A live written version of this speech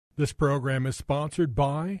This program is sponsored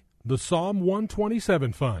by the Psalm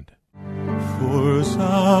 127 Fund. For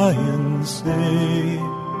Zion's sake,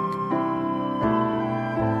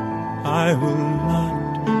 I will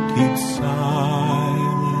not keep silent.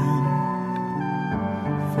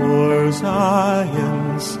 For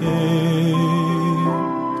Zion's sake,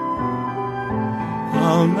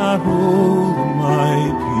 I'll not hold my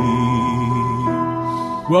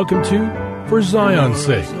peace. Welcome to For Zion's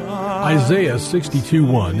Sake. Isaiah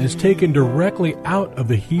 62:1 is taken directly out of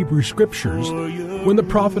the Hebrew Scriptures when the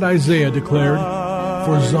prophet Isaiah declared,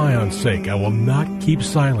 "For Zion's sake I will not keep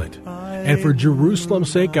silent, and for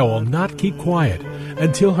Jerusalem's sake I will not keep quiet,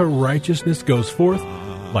 until her righteousness goes forth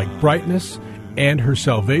like brightness, and her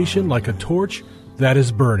salvation like a torch that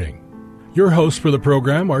is burning." Your hosts for the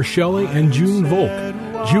program are Shelley and June Volk,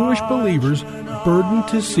 Jewish believers burdened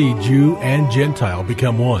to see Jew and Gentile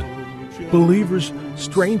become one. Believers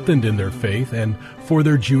strengthened in their faith, and for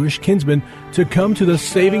their Jewish kinsmen to come to the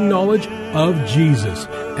saving knowledge of Jesus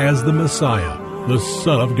as the Messiah, the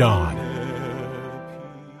Son of God.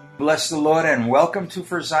 Bless the Lord and welcome to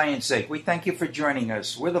For Zion's Sake. We thank you for joining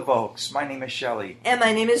us. We're the Volks. My name is Shelley. And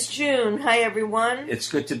my name is June. Hi, everyone. It's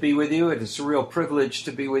good to be with you. It is a real privilege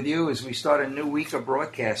to be with you as we start a new week of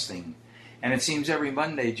broadcasting. And it seems every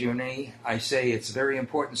Monday, Junie, I say it's a very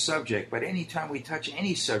important subject, but anytime we touch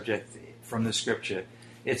any subject from the Scripture,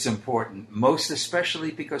 it's important, most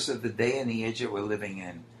especially because of the day and the age that we're living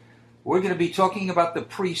in. We're going to be talking about the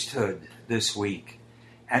priesthood this week.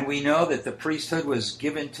 And we know that the priesthood was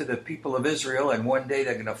given to the people of Israel, and one day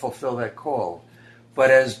they're going to fulfill that call.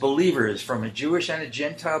 But as believers from a Jewish and a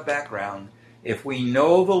Gentile background, if we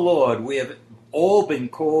know the Lord, we have all been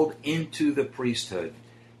called into the priesthood.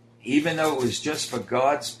 Even though it was just for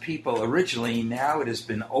God's people originally, now it has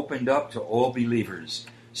been opened up to all believers.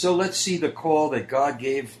 So let's see the call that God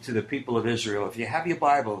gave to the people of Israel. If you have your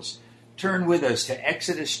Bibles, turn with us to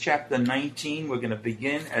Exodus chapter 19. We're going to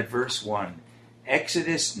begin at verse 1.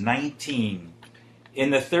 Exodus 19.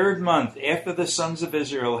 In the 3rd month after the sons of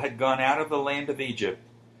Israel had gone out of the land of Egypt,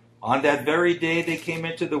 on that very day they came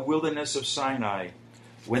into the wilderness of Sinai.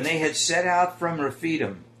 When they had set out from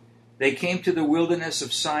Rephidim, they came to the wilderness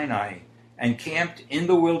of Sinai and camped in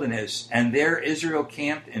the wilderness, and there Israel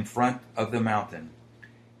camped in front of the mountain.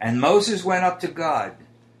 And Moses went up to God,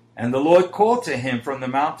 and the Lord called to him from the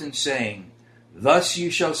mountain, saying, "Thus you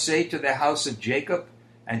shall say to the house of Jacob,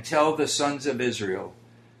 and tell the sons of Israel,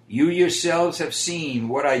 you yourselves have seen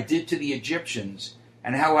what I did to the Egyptians,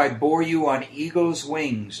 and how I bore you on eagle's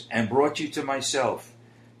wings, and brought you to myself.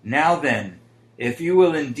 Now then, if you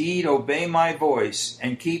will indeed obey my voice,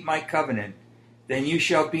 and keep my covenant, then you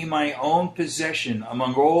shall be my own possession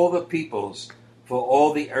among all the peoples, for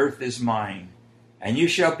all the earth is mine. And you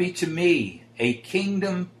shall be to me a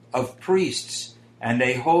kingdom of priests and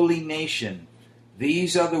a holy nation.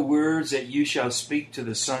 These are the words that you shall speak to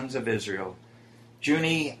the sons of Israel."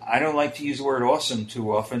 Junie, I don't like to use the word awesome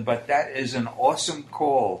too often, but that is an awesome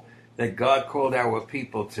call that God called our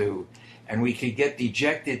people to. And we could get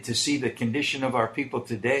dejected to see the condition of our people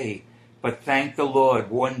today. But thank the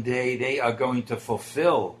Lord, one day they are going to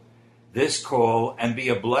fulfill this call and be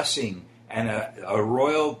a blessing and a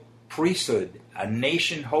royal priesthood, a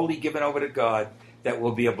nation wholly given over to God that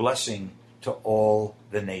will be a blessing to all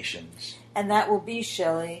the nations. And that will be,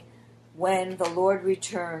 Shelley, when the Lord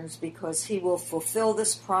returns, because he will fulfill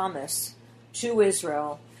this promise to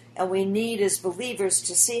Israel. And we need, as believers,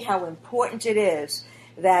 to see how important it is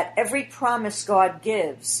that every promise God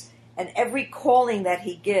gives and every calling that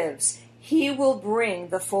he gives, he will bring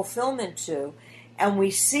the fulfillment to. And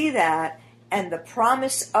we see that and the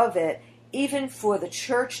promise of it even for the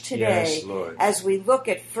church today, yes, as we look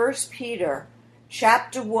at 1 Peter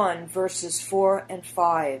chapter 1, verses 4 and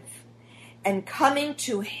 5. "And coming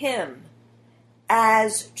to him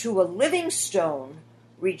as to a living stone,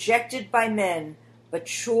 rejected by men, but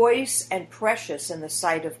choice and precious in the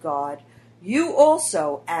sight of God, you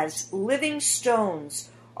also, as living stones,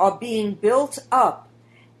 are being built up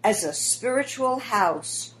as a spiritual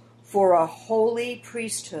house for a holy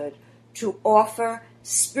priesthood, to offer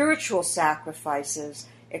spiritual sacrifices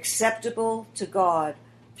acceptable to God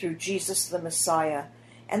through Jesus the Messiah."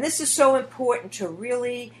 And this is so important to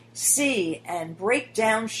really see and break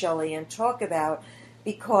down, Shelley, and talk about,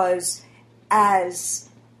 because as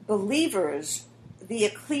believers, the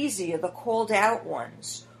ecclesia, the called out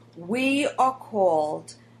ones, we are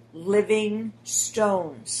called living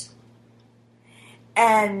stones.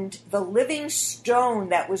 And the living stone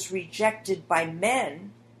that was rejected by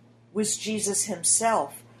men was Jesus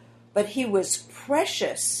himself. But he was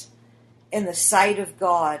precious in the sight of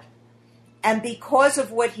God. And because of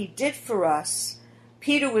what he did for us,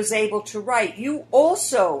 Peter was able to write, "You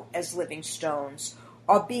also, as living stones,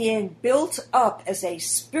 are being built up as a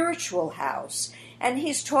spiritual house." And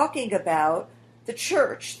he's talking about the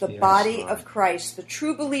church, the body Lord. of Christ, the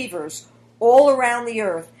true believers all around the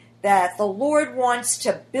earth, that the Lord wants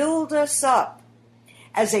to build us up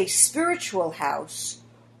as a spiritual house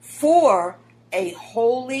for a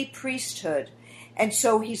holy priesthood. And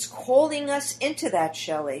so he's calling us into that,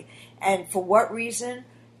 Shelley. And for what reason?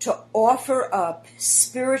 To offer up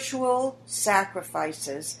spiritual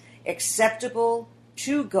sacrifices acceptable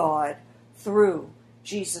to God through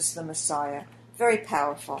Jesus the Messiah. Very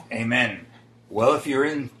powerful. Amen. Well, if you're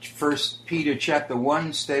in 1 Peter chapter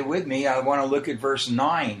 1, stay with me. I want to look at verse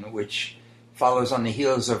 9, which follows on the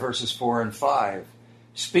heels of verses 4 and 5.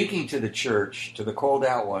 Speaking to the church, to the called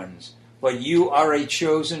out ones, "But you are a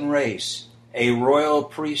chosen race, a royal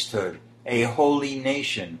priesthood, a holy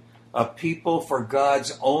nation, a people for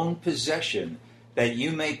God's own possession, that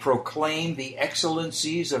you may proclaim the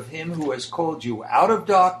excellencies of him who has called you out of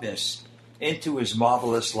darkness into his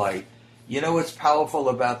marvelous light." You know what's powerful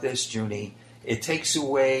about this, Junie? It takes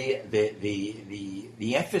away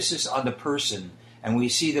the emphasis on the person, and we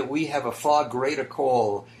see that we have a far greater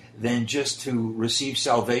call than just to receive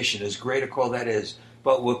salvation, as great a call that is,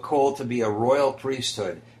 but we're called to be a royal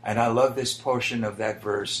priesthood. And I love this portion of that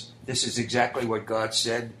verse. This is exactly what God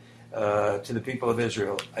said to the people of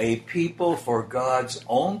Israel: a people for God's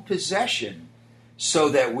own possession, so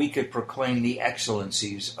that we could proclaim the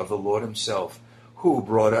excellencies of the Lord himself, who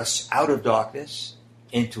brought us out of darkness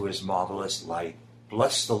into his marvelous light.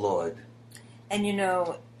 Bless the Lord. And you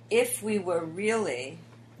know, if we were really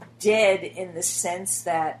dead in the sense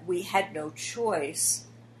that we had no choice,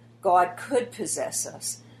 God could possess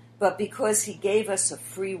us. But because he gave us a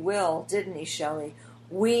free will, didn't he, Shelley?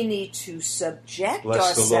 We need to subject Bless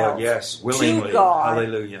ourselves the Lord, yes, willingly. to God.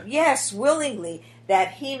 Hallelujah. Yes, willingly,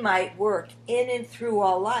 that he might work in and through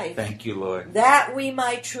our life. Thank you, Lord. That we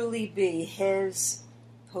might truly be his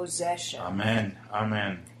possession. Amen.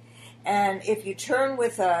 Amen. And if you turn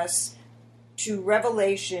with us to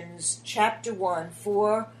Revelations chapter 1,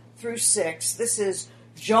 4 through 6, this is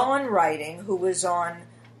John writing, who was on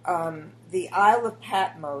the Isle of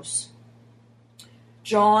Patmos.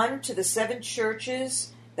 John, to the 7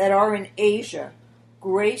 churches that are in Asia,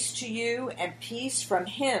 grace to you and peace from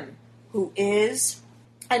him who is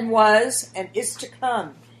and was and is to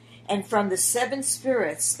come, and from the 7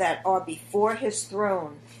 spirits that are before his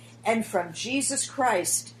throne, and from Jesus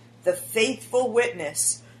Christ, the faithful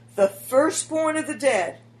witness, the firstborn of the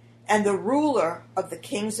dead, and the ruler of the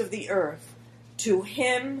kings of the earth, to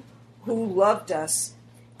him who loved us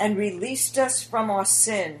and released us from our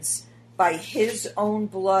sins by his own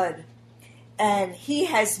blood. And he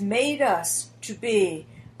has made us to be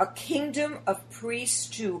a kingdom of priests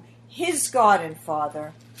to his God and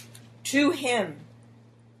Father. To him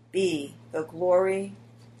be the glory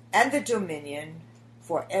and the dominion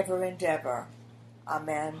forever and ever.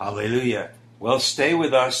 Amen. Hallelujah. Well, stay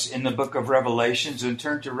with us in the book of Revelations and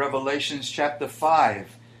turn to Revelations chapter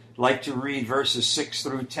 5. I'd like to read verses 6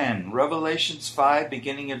 through 10. Revelations 5,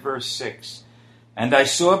 beginning at verse 6. "And I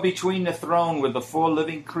saw between the throne with the 4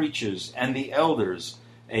 living creatures and the elders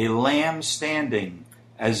a lamb standing,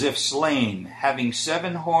 as if slain, having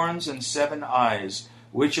 7 horns and 7 eyes,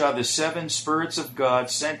 which are the 7 spirits of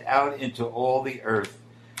God sent out into all the earth.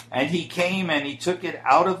 And he came and he took it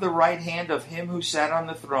out of the right hand of him who sat on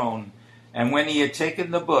the throne. And when he had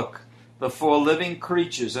taken the book, the 4 living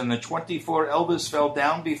creatures and the 24 elders fell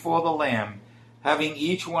down before the Lamb, having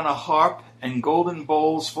each one a harp and golden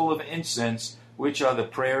bowls full of incense, which are the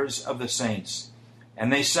prayers of the saints.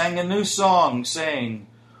 And they sang a new song, saying,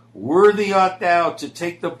 Worthy art thou to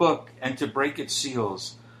take the book and to break its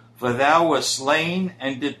seals. For thou wast slain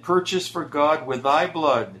and did purchase for God with thy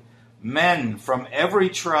blood men from every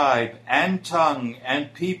tribe and tongue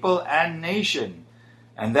and people and nation.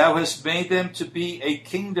 And thou hast made them to be a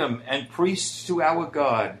kingdom and priests to our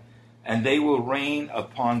God, and they will reign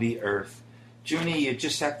upon the earth. Junie, you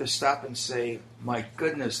just have to stop and say, my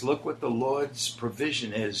goodness, look what the Lord's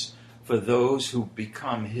provision is for those who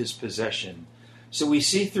become his possession. So we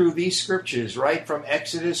see through these scriptures, right from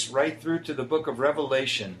Exodus right through to the book of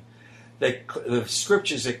Revelation, that the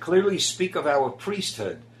scriptures that clearly speak of our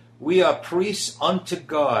priesthood. We are priests unto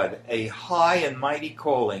God, a high and mighty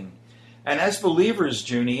calling. And as believers,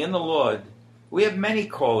 Junie, in the Lord, we have many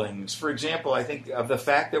callings. For example, I think of the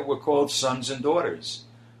fact that we're called sons and daughters.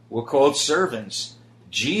 We're called servants.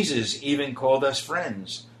 Jesus even called us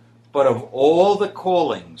friends. But of all the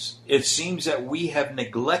callings, it seems that we have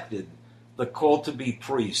neglected the call to be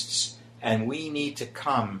priests, and we need to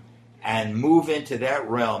come and move into that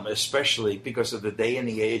realm, especially because of the day and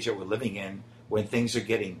the age that we're living in, when things are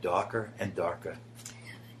getting darker and darker.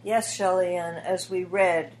 Yes, Shelley, and as we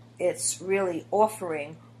read, it's really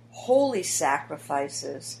offering holy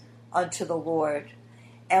sacrifices unto the Lord.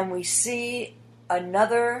 And we see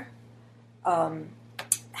another,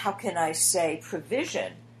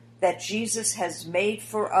 provision that Jesus has made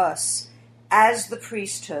for us as the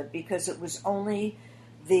priesthood, because it was only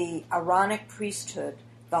the Aaronic priesthood,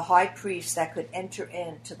 the high priest, that could enter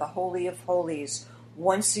into the Holy of Holies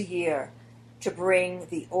once a year to bring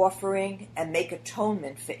the offering and make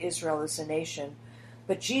atonement for Israel as a nation.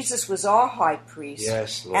 But Jesus was our high priest,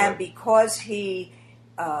 yes, Lord. And because he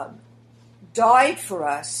died for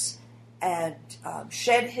us and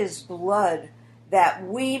shed his blood that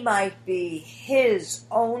we might be his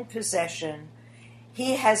own possession,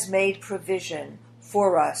 he has made provision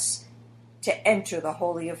for us to enter the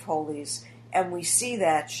Holy of Holies. And we see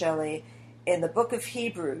that, Shelley, in the book of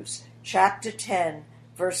Hebrews, chapter 10,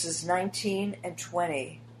 verses 19 and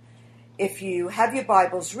 20. If you have your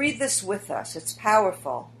Bibles, read this with us. It's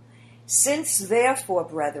powerful. Since, therefore,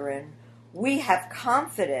 brethren, we have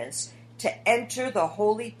confidence to enter the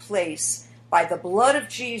holy place by the blood of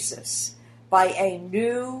Jesus, by a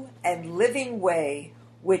new and living way,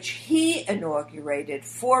 which he inaugurated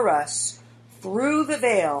for us through the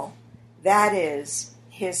veil, that is,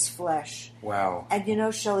 his flesh. Wow. And you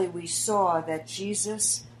know, Shelley, we saw that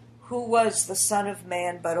Jesus, who was the Son of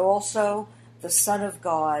Man, but also the Son of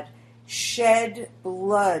God, shed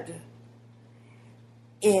blood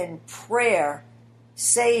in prayer,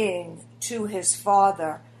 saying to his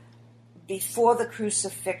Father before the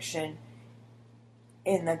crucifixion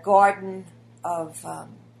in the Garden of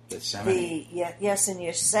Gethsemane. in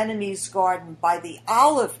Yosemite's garden by the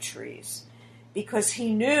olive trees, because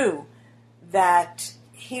he knew that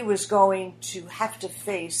he was going to have to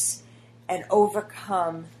face and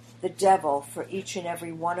overcome the devil for each and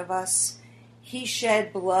every one of us. He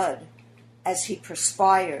shed blood as he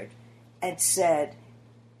perspired and said,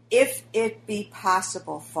 "If it be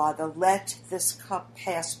possible, Father, let this cup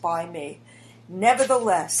pass by me.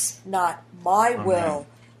 Nevertheless, not my will,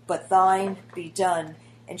 but thine be done."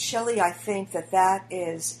 And Shelley, I think that that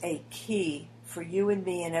is a key for you and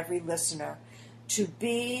me and every listener, to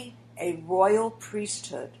be a royal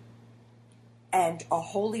priesthood and a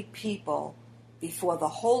holy people before the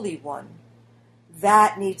Holy One.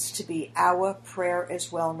 That needs to be our prayer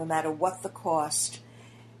as well, no matter what the cost.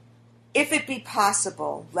 If it be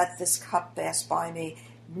possible, let this cup pass by me.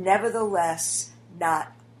 Nevertheless,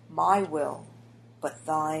 not my will, but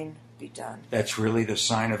thine be done. That's really the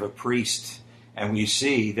sign of a priest. And we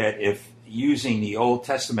see that if, using the Old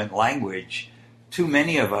Testament language, too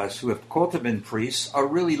many of us who have called to be priests are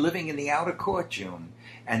really living in the outer court, June.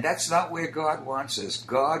 And that's not where God wants us.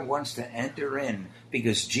 God wants to enter in,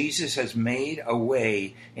 because Jesus has made a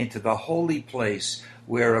way into the holy place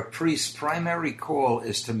where a priest's primary call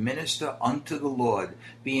is to minister unto the Lord,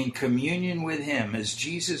 be in communion with him as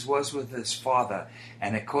Jesus was with his Father.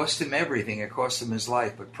 And it cost him everything. It cost him his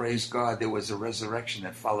life. But praise God, there was a resurrection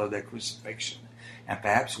that followed that crucifixion. And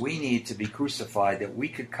perhaps we need to be crucified that we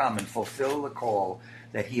could come and fulfill the call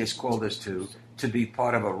that he has called us to be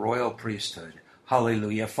part of a royal priesthood.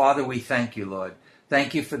 Hallelujah. Father, we thank you, Lord.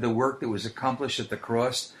 Thank you for the work that was accomplished at the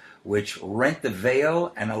cross, which rent the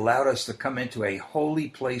veil and allowed us to come into a holy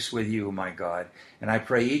place with you, my God. And I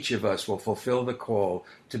pray each of us will fulfill the call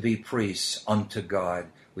to be priests unto God.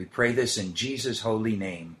 We pray this in Jesus' holy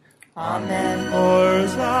name. Amen. For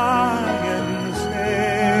Zion's sake.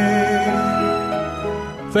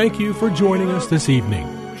 Thank you for joining us this evening.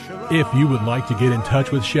 If you would like to get in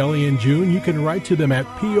touch with Shelley and June, you can write to them at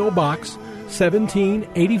P.O. Box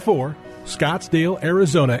 1784, Scottsdale,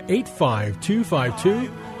 Arizona 85252.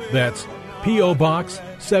 That's P.O. Box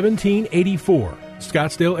 1784,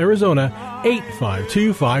 Scottsdale, Arizona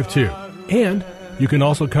 85252. And you can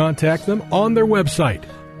also contact them on their website,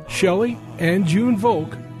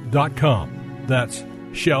 ShelleyandJuneVolk.com. That's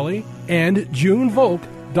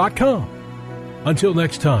ShelleyandJuneVolk.com. Until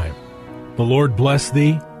next time, the Lord bless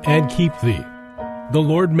thee and keep thee. The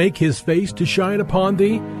Lord make his face to shine upon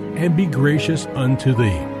thee and be gracious unto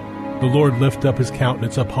thee. The Lord lift up his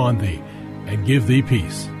countenance upon thee and give thee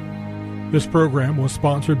peace. This program was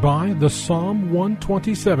sponsored by the Psalm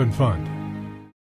 127 Fund.